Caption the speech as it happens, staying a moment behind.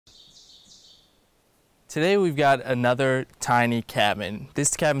Today we've got another tiny cabin.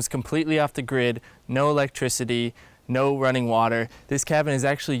 This cabin's completely off the grid, no electricity, no running water. This cabin is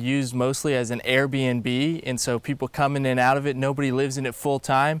actually used mostly as an Airbnb, and so people come in and out of it. Nobody lives in it full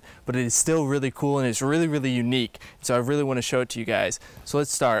time, but it is still really cool and it's really unique. So I really want to show it to you guys. So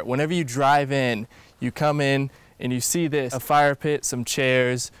let's start. Whenever you drive in, you come in and you see this, a fire pit, some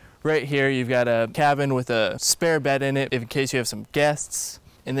chairs. Right here you've got a cabin with a spare bed in it in case you have some guests.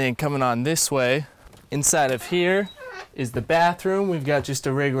 And then coming on this way, inside of here is the bathroom. We've got just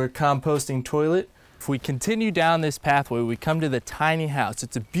a regular composting toilet. If we continue down this pathway, we come to the tiny house.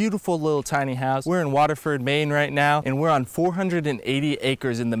 It's a beautiful little tiny house. We're in Waterford, Maine right now, and we're on 480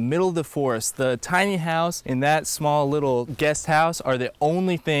 acres in the middle of the forest. The tiny house and that small little guest house are the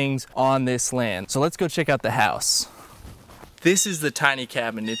only things on this land. So let's go check out the house. This is the tiny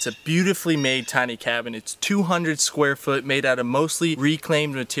cabin. It's a beautifully made tiny cabin. It's 200 square foot, made out of mostly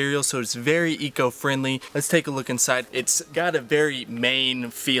reclaimed material, so it's very eco-friendly. Let's take a look inside. It's got a very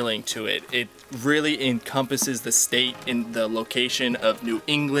Maine feeling to it. It really encompasses the state and the location of New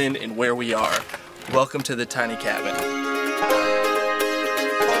England and where we are. Welcome to the tiny cabin.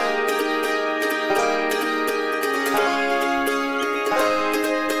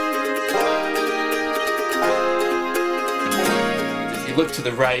 Look to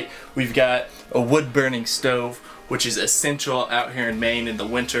the right, we've got a wood burning stove, which is essential out here in Maine in the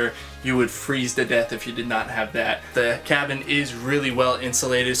winter. You would freeze to death if you did not have that. The cabin is really well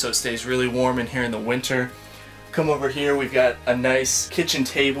insulated, so it stays really warm in here in the winter. Come over here, we've got a nice kitchen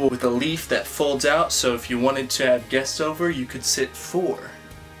table with a leaf that folds out, so if you wanted to have guests over, you could sit 4.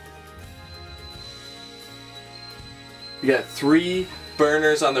 We got 3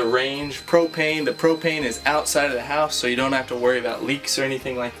 burners on the range. Propane, the propane is outside of the house, so you don't have to worry about leaks or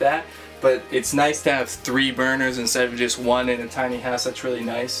anything like that, but it's nice to have 3 burners instead of just 1 in a tiny house. That's really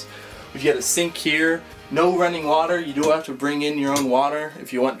nice. We've got a sink here, no running water. You do have to bring in your own water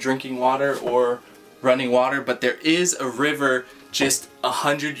if you want drinking water or running water, but there is a river just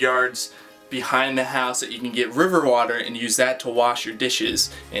 100 yards behind the house that you can get river water and use that to wash your dishes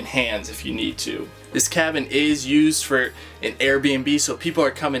and hands if you need to. This cabin is used for an Airbnb, so people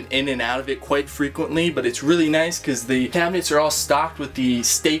are coming in and out of it quite frequently, but it's really nice because the cabinets are all stocked with the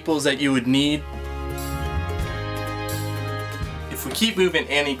staples that you would need. If we keep moving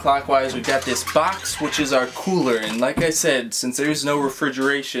anti-clockwise, we've got this box, which is our cooler, and like I said, since there's no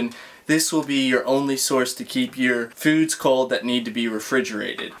refrigeration, this will be your only source to keep your foods cold that need to be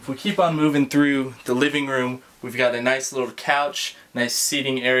refrigerated. If we keep on moving through the living room, we've got a nice little couch, nice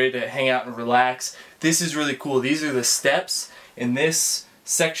seating area to hang out and relax. This is really cool. These are the steps, and this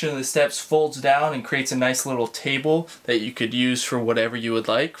section of the steps folds down and creates a nice little table that you could use for whatever you would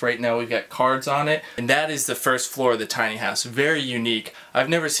like. Right now we've got cards on it, and that is the first floor of the tiny house. Very unique. I've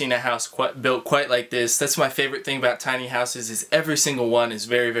never seen a house built quite like this. That's my favorite thing about tiny houses, is every single one is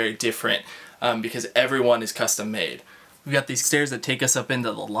very different because everyone is custom made. We've got these stairs that take us up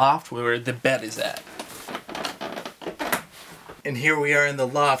into the loft where the bed is at. And here we are in the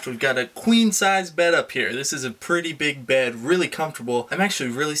loft. We've got a queen size bed up here. This is a pretty big bed, really comfortable. I'm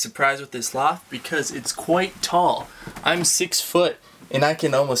actually really surprised with this loft because it's quite tall. I'm 6 foot and I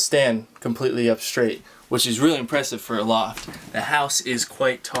can almost stand completely up straight, which is really impressive for a loft. The house is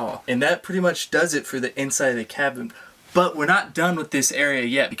quite tall. And that pretty much does it for the inside of the cabin. But we're not done with this area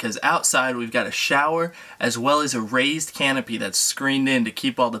yet, because outside we've got a shower as well as a raised canopy that's screened in to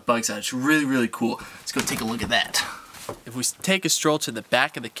keep all the bugs out. It's really cool. Let's go take a look at that. If we take a stroll to the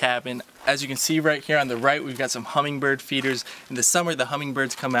back of the cabin, as you can see right here on the right, we've got some hummingbird feeders. In the summer, the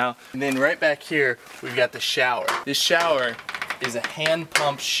hummingbirds come out. And then right back here, we've got the shower. This shower is a hand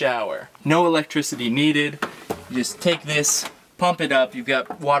pump shower. No electricity needed. You just take this, pump it up, you've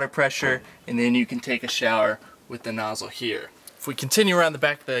got water pressure, and then you can take a shower with the nozzle here. If we continue around the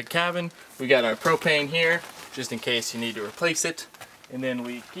back of the cabin, we got our propane here, just in case you need to replace it. And then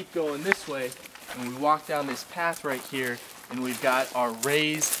we keep going this way, and we walk down this path right here, and we've got our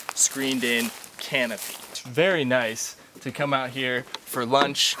raised, screened-in canopy. It's very nice to come out here for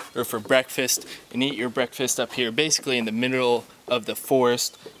lunch or for breakfast and eat your breakfast up here, basically in the middle of the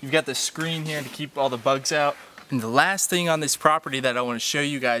forest. You've got the screen here to keep all the bugs out. And the last thing on this property that I want to show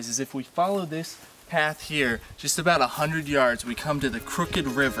you guys is if we follow this path here, just about 100 yards, we come to the Crooked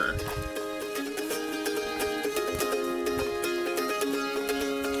River.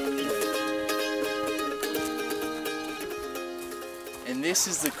 And this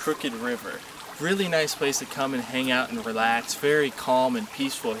is the Crooked River. Really nice place to come and hang out and relax. Very calm and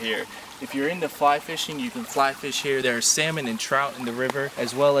peaceful here. If you're into fly fishing, you can fly fish here. There are salmon and trout in the river,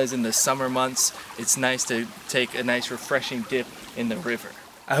 as well as in the summer months. It's nice to take a nice refreshing dip in the river.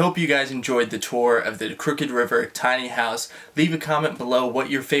 I hope you guys enjoyed the tour of the Crooked River tiny house. Leave a comment below what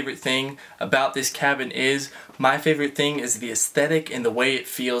your favorite thing about this cabin is. My favorite thing is the aesthetic and the way it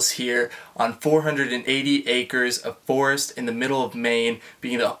feels here on 480 acres of forest in the middle of Maine,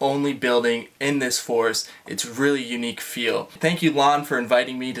 being the only building in this forest. It's a really unique feel. Thank you, Lon, for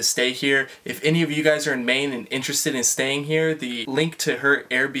inviting me to stay here. If any of you guys are in Maine and interested in staying here, the link to her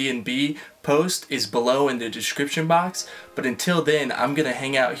Airbnb post is below in the description box. But until then, I'm gonna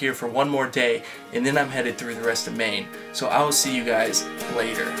hang out here for one more day and then I'm headed through the rest of Maine. So I will see you guys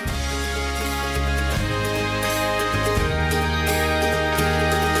later.